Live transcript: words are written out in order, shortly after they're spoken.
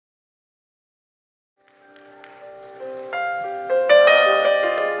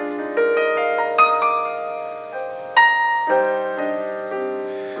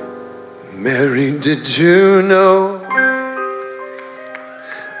Did you know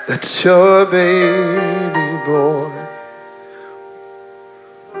that your baby boy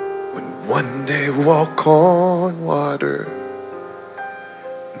would one day walk on water?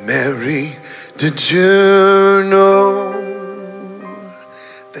 Mary, did you know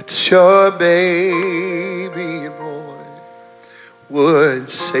that your baby boy would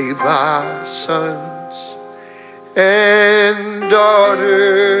save our sons and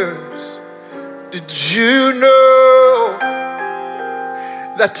daughters? Did you know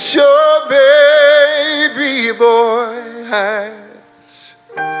that your baby boy has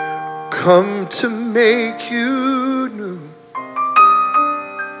come to make you new?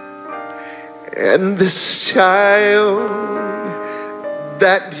 And this child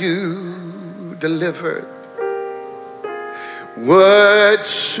that you delivered would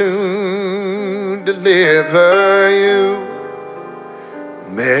soon deliver you.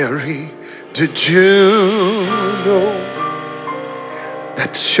 Mary, did you know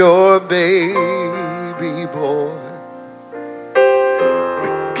that your baby boy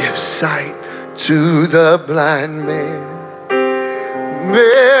would give sight to the blind man?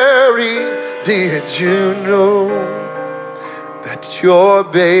 Mary, did you know that your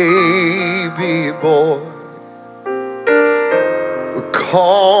baby boy would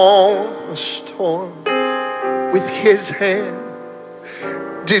calm a storm with his hand?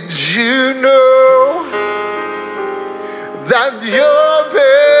 Did you know that your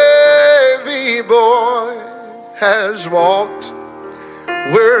baby boy has walked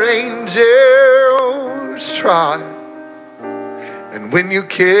where angels trod? And when you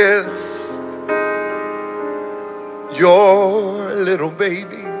kissed your little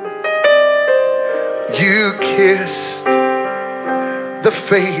baby, you kissed the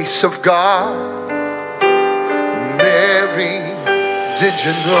face of God. Mary, did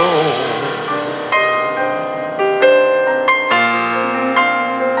you know?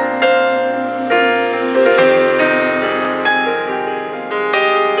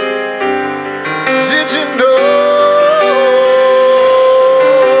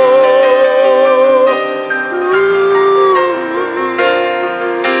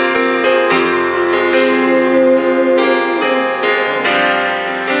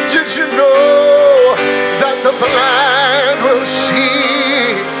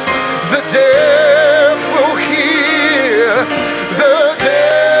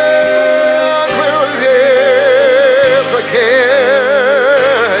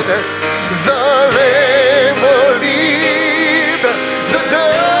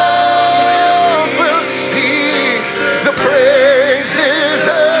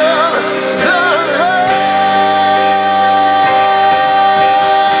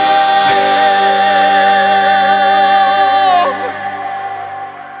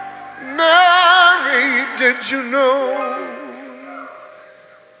 Did you know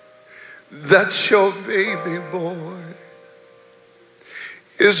that your baby boy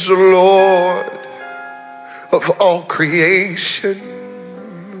is the Lord of all creation?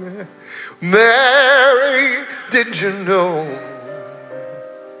 Mary, did you know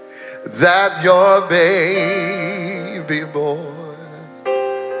that your baby boy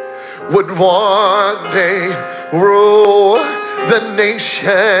would one day rule the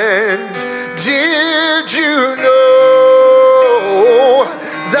nations? Did you know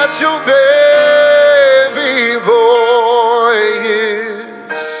that your baby boy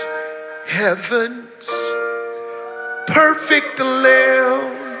is heaven's perfect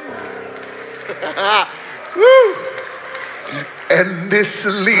lamb? And this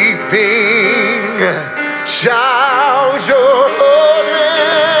sleeping child you're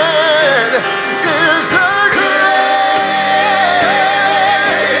holding